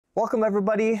Welcome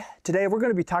everybody. Today we're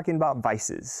going to be talking about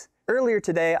vices. Earlier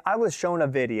today I was shown a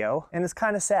video and it's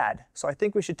kind of sad, so I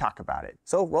think we should talk about it.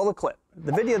 So roll the clip.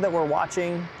 The video that we're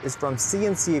watching is from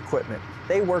CNC Equipment.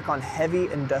 They work on heavy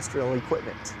industrial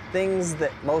equipment, things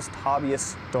that most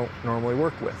hobbyists don't normally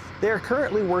work with. They are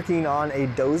currently working on a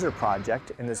dozer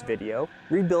project in this video,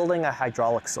 rebuilding a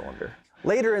hydraulic cylinder.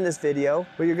 Later in this video,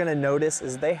 what you're going to notice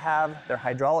is they have their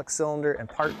hydraulic cylinder and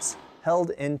parts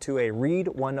held into a Reed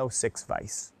 106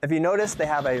 vise. If you notice, they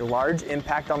have a large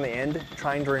impact on the end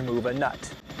trying to remove a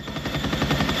nut.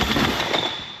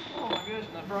 Oh my goodness,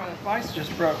 the vise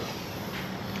just broke.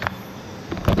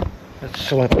 It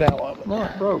slipped out of it. No,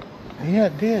 it broke. Yeah,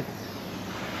 it did.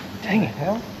 Dang it,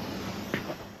 hell.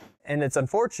 And it's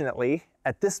unfortunately,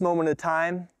 at this moment of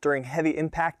time, during heavy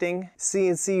impacting,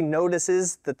 CNC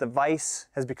notices that the vise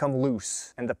has become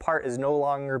loose and the part is no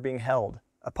longer being held.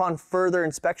 Upon further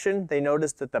inspection, they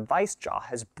noticed that the vise jaw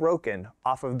has broken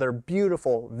off of their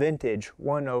beautiful vintage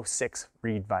 106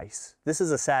 Reed vise. This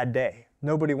is a sad day.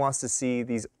 Nobody wants to see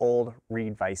these old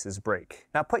Reed vises break.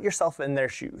 Now put yourself in their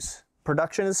shoes.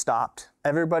 Production is stopped.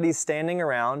 Everybody's standing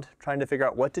around trying to figure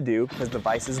out what to do because the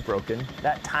vise is broken.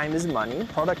 That time is money.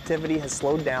 Productivity has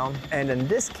slowed down. And in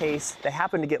this case, they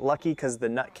happen to get lucky because the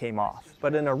nut came off.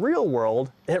 But in a real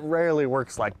world, it rarely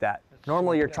works like that.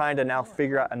 Normally you're trying to now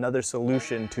figure out another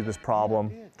solution to this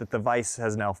problem that the vise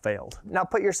has now failed. Now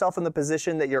put yourself in the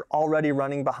position that you're already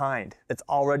running behind. It's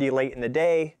already late in the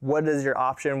day. What is your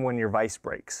option when your vise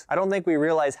breaks? I don't think we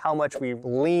realize how much we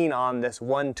lean on this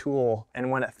one tool, and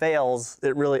when it fails,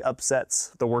 it really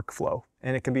upsets the workflow.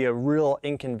 And it can be a real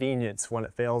inconvenience when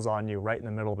it fails on you right in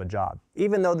the middle of a job.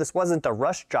 Even though this wasn't a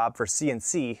rush job for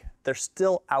CNC, they're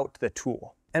still out the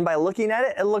tool. And by looking at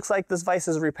it, it looks like this vise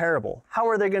is repairable. How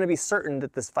are they going to be certain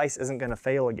that this vise isn't going to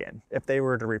fail again if they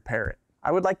were to repair it?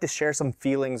 I would like to share some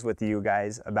feelings with you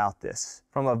guys about this.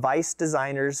 From a vise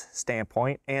designer's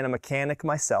standpoint and a mechanic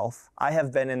myself, I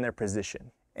have been in their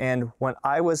position. And when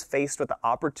I was faced with the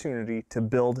opportunity to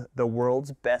build the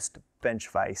world's best bench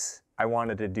vise, I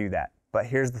wanted to do that. But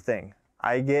here's the thing.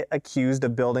 I get accused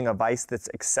of building a vise that's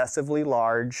excessively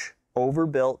large,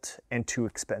 overbuilt, and too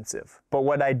expensive. But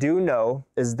what I do know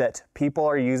is that people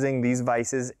are using these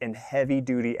vices in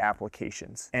heavy-duty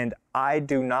applications. And I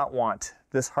do not want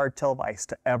this hardtail vise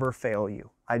to ever fail you.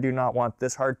 I do not want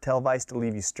this hardtail vise to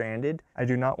leave you stranded. I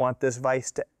do not want this vise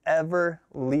to ever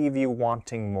leave you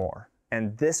wanting more.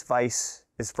 And this vise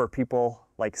is for people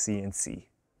like CNC.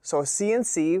 So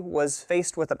CNC was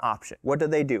faced with an option. What do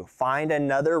they do? Find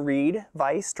another Reed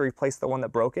vise to replace the one that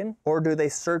broken? Or do they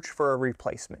search for a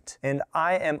replacement? And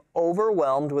I am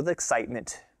overwhelmed with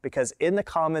excitement because in the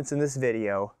comments in this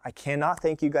video, I cannot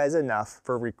thank you guys enough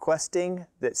for requesting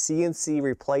that CNC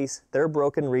replace their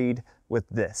broken Reed with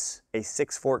this, a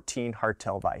 614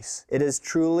 hardtail vise. It is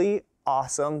truly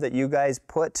awesome that you guys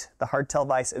put the hardtail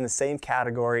vise in the same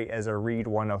category as a Reed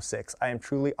 106. I am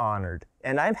truly honored.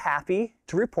 And I'm happy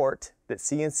to report that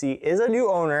CNC is a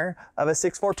new owner of a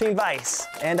 614 vise.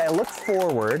 And I look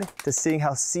forward to seeing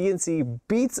how CNC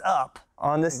beats up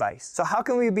on this vise. So how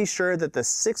can we be sure that the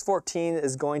 614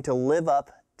 is going to live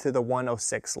up to the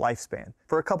 106 lifespan?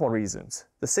 For a couple reasons.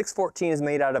 The 614 is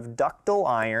made out of ductile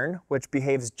iron, which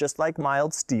behaves just like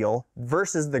mild steel,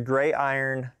 versus the gray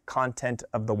iron content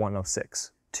of the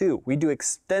 106. 2, we do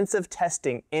extensive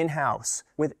testing in-house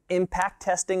with impact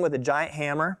testing with a giant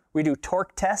hammer. We do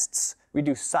torque tests, we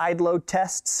do side load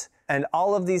tests, and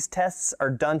all of these tests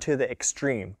are done to the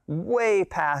extreme, way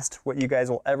past what you guys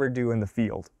will ever do in the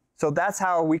field. So that's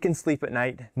how we can sleep at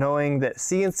night, knowing that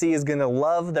CNC is going to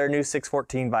love their new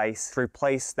 614 vise to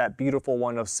replace that beautiful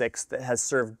 106 that has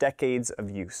served decades of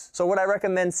use. So what I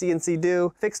recommend CNC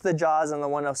do, fix the jaws on the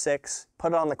 106,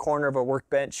 put it on the corner of a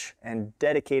workbench, and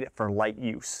dedicate it for light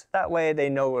use. That way they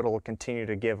know it'll continue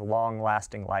to give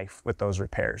long-lasting life with those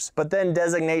repairs. But then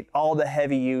designate all the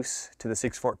heavy use to the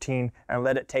 614 and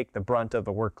let it take the brunt of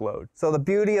the workload. So the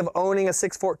beauty of owning a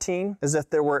 614 is if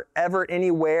there were ever any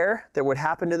wear that would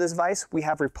happen to this vise, we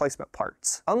have replacement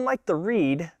parts. Unlike the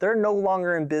Reed, they're no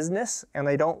longer in business and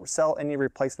they don't sell any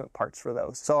replacement parts for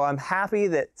those. So I'm happy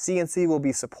that CNC will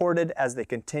be supported as they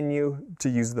continue to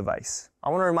use the vise. I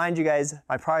want to remind you guys,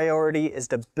 my priority is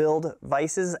to build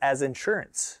vices as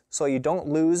insurance so you don't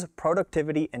lose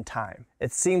productivity and time.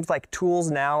 It seems like tools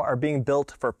now are being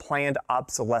built for planned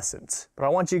obsolescence. But I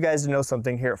want you guys to know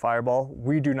something here at Fireball.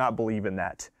 We do not believe in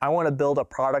that. I want to build a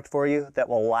product for you that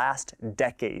will last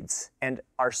decades and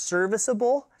are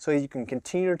serviceable so you can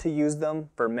continue to use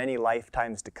them for many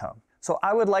lifetimes to come. So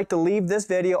I would like to leave this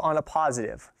video on a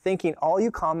positive, thanking all you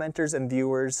commenters and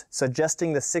viewers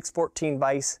suggesting the 614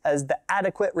 vise as the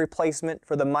adequate replacement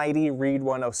for the mighty Reed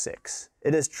 106.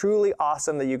 It is truly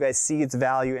awesome that you guys see its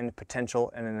value and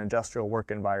potential in an industrial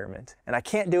work environment. And I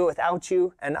can't do it without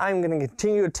you, and I'm going to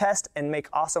continue to test and make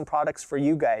awesome products for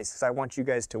you guys because I want you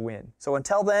guys to win. So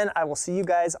until then, I will see you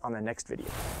guys on the next video.